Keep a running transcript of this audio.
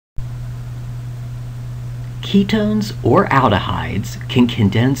Ketones or aldehydes can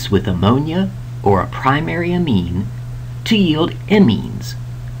condense with ammonia or a primary amine to yield imines,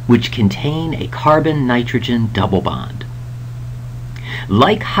 which contain a carbon-nitrogen double bond.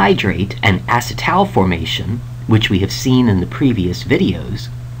 Like hydrate and acetal formation, which we have seen in the previous videos,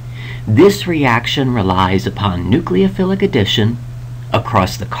 this reaction relies upon nucleophilic addition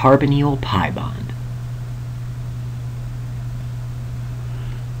across the carbonyl pi bond.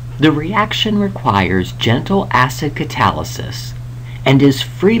 The reaction requires gentle acid catalysis and is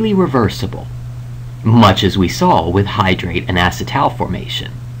freely reversible, much as we saw with hydrate and acetal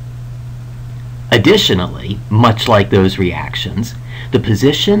formation. Additionally, much like those reactions, the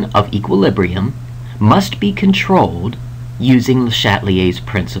position of equilibrium must be controlled using Le Chatelier's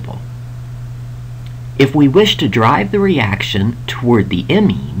principle. If we wish to drive the reaction toward the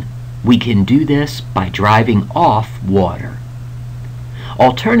imine, we can do this by driving off water.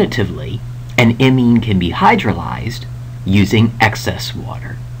 Alternatively, an imine can be hydrolyzed using excess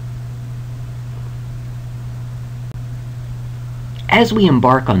water. As we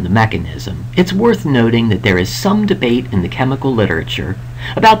embark on the mechanism, it's worth noting that there is some debate in the chemical literature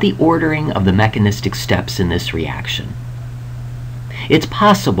about the ordering of the mechanistic steps in this reaction. It's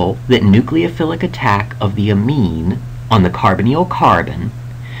possible that nucleophilic attack of the amine on the carbonyl carbon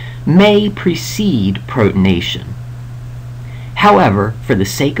may precede protonation. However, for the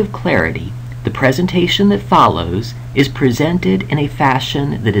sake of clarity, the presentation that follows is presented in a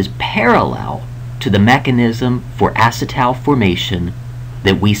fashion that is parallel to the mechanism for acetal formation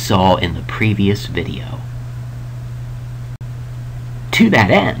that we saw in the previous video. To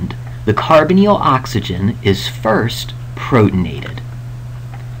that end, the carbonyl oxygen is first protonated.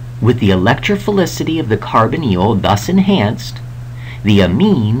 With the electrophilicity of the carbonyl thus enhanced, the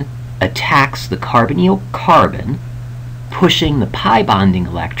amine attacks the carbonyl carbon, pushing the pi bonding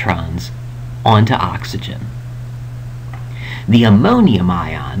electrons onto oxygen. The ammonium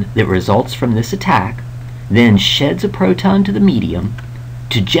ion that results from this attack then sheds a proton to the medium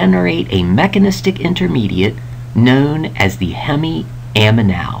to generate a mechanistic intermediate known as the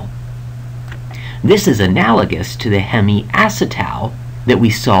hemiaminal. This is analogous to the hemiacetal that we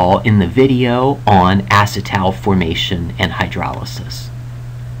saw in the video on acetal formation and hydrolysis.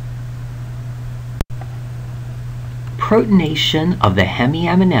 Protonation of the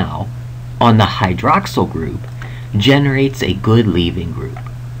hemiaminal on the hydroxyl group generates a good leaving group.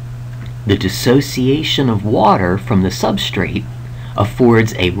 The dissociation of water from the substrate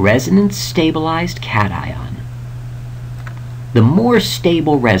affords a resonance-stabilized cation. The more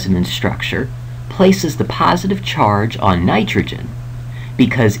stable resonance structure places the positive charge on nitrogen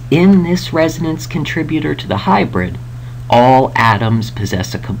because in this resonance contributor to the hybrid, all atoms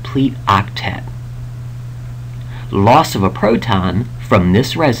possess a complete octet. Loss of a proton from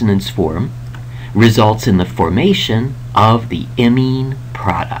this resonance form results in the formation of the imine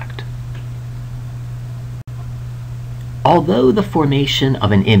product. Although the formation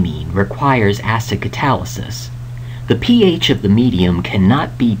of an imine requires acid catalysis, the pH of the medium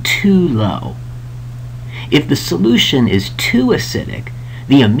cannot be too low. If the solution is too acidic,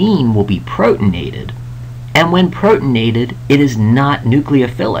 the amine will be protonated, and when protonated, it is not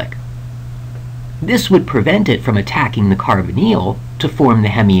nucleophilic. This would prevent it from attacking the carbonyl to form the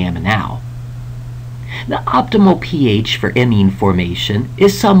hemiaminal. The optimal pH for imine formation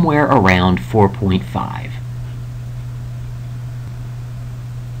is somewhere around 4.5.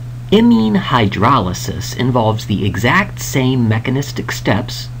 Imine hydrolysis involves the exact same mechanistic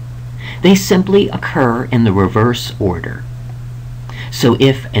steps. They simply occur in the reverse order. So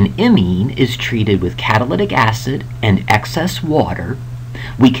if an imine is treated with catalytic acid and excess water,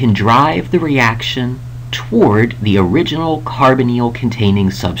 we can drive the reaction toward the original carbonyl containing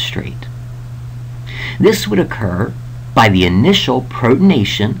substrate. This would occur by the initial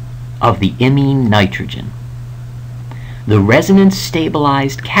protonation of the imine nitrogen. The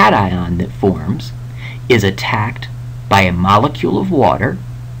resonance-stabilized cation that forms is attacked by a molecule of water,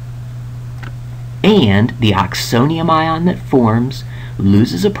 and the oxonium ion that forms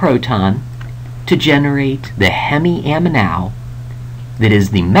loses a proton to generate the hemiaminal that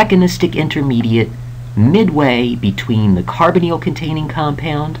is the mechanistic intermediate midway between the carbonyl containing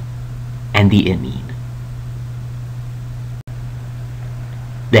compound and the imine.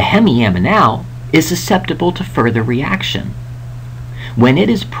 The hemiaminal is susceptible to further reaction. When it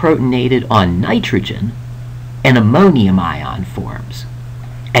is protonated on nitrogen, an ammonium ion forms,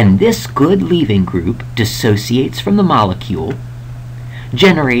 and this good leaving group dissociates from the molecule,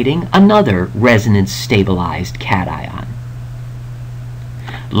 generating another resonance-stabilized cation.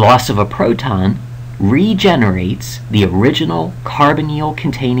 Loss of a proton regenerates the original carbonyl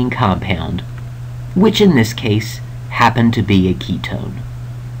containing compound, which in this case happened to be a ketone.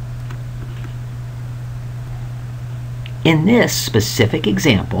 In this specific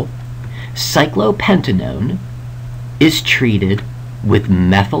example, cyclopentanone is treated with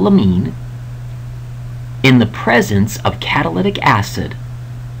methylamine in the presence of catalytic acid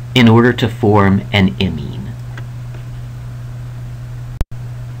in order to form an imine.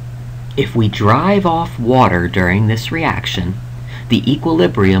 If we drive off water during this reaction, the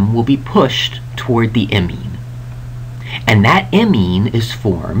equilibrium will be pushed toward the imine. And that imine is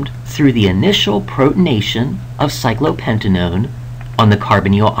formed through the initial protonation of cyclopentanone on the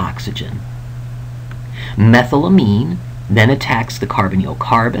carbonyl oxygen. Methylamine then attacks the carbonyl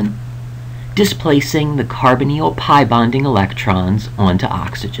carbon, displacing the carbonyl pi bonding electrons onto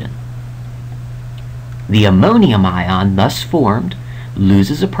oxygen. The ammonium ion thus formed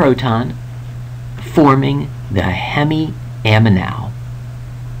loses a proton, forming the hemiaminal.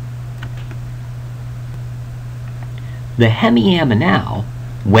 The hemiaminal,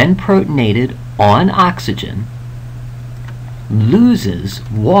 when protonated on oxygen, loses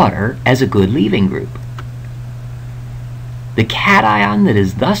water as a good leaving group. The cation that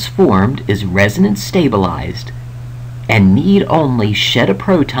is thus formed is resonance stabilized and need only shed a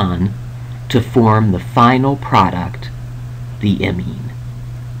proton to form the final product, the imine.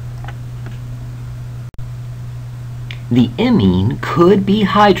 The imine could be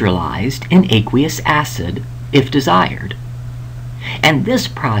hydrolyzed in aqueous acid if desired, and this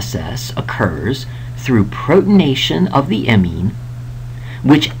process occurs through protonation of the imine,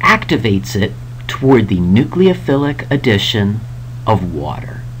 which activates it toward the nucleophilic addition of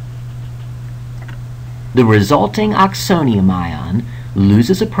water. The resulting oxonium ion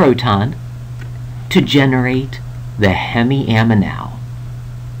loses a proton to generate the hemiaminal.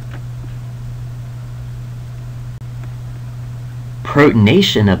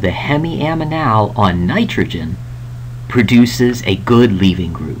 Protonation of the hemiaminal on nitrogen produces a good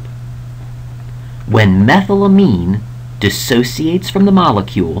leaving group. When methylamine dissociates from the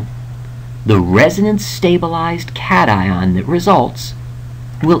molecule, the resonance-stabilized cation that results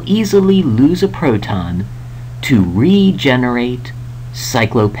will easily lose a proton to regenerate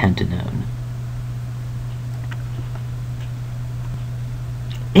cyclopentanone.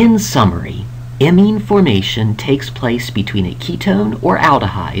 In summary, imine formation takes place between a ketone or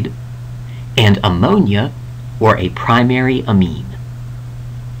aldehyde and ammonia or a primary amine.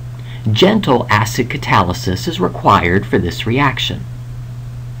 Gentle acid catalysis is required for this reaction.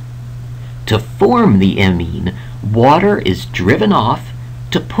 To form the imine, water is driven off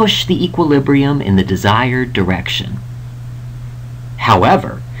to push the equilibrium in the desired direction.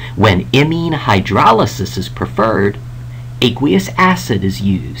 However, when imine hydrolysis is preferred, aqueous acid is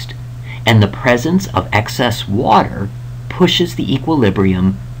used, and the presence of excess water pushes the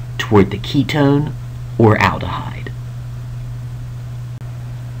equilibrium toward the ketone or aldehyde.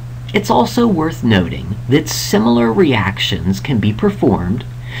 It's also worth noting that similar reactions can be performed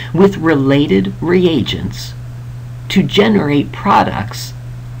with related reagents to generate products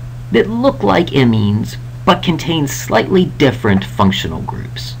that look like imines but contain slightly different functional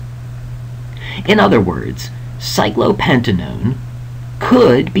groups. In other words, cyclopentanone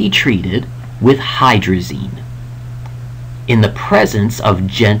could be treated with hydrazine. In the presence of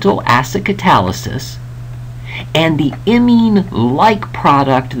gentle acid catalysis, and the imine-like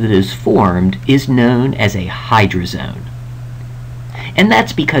product that is formed is known as a hydrazone. And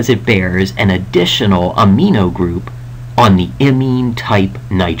that's because it bears an additional amino group on the imine-type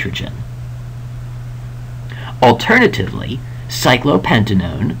nitrogen. Alternatively,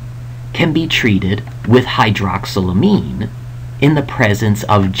 cyclopentanone can be treated with hydroxylamine in the presence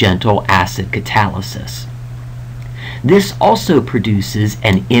of gentle acid catalysis. This also produces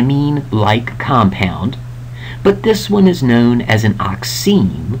an imine-like compound, but this one is known as an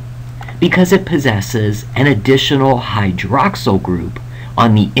oxime because it possesses an additional hydroxyl group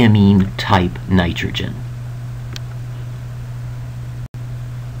on the imine-type nitrogen.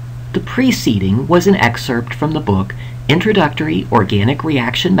 The preceding was an excerpt from the book Introductory Organic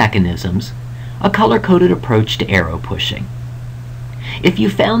Reaction Mechanisms, a color-coded approach to arrow pushing. If you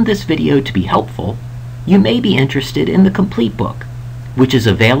found this video to be helpful, you may be interested in the complete book, which is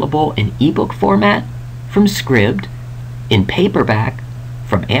available in ebook format from Scribd, in paperback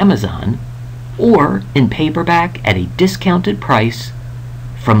from Amazon, or in paperback at a discounted price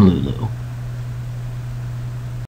from Lulu.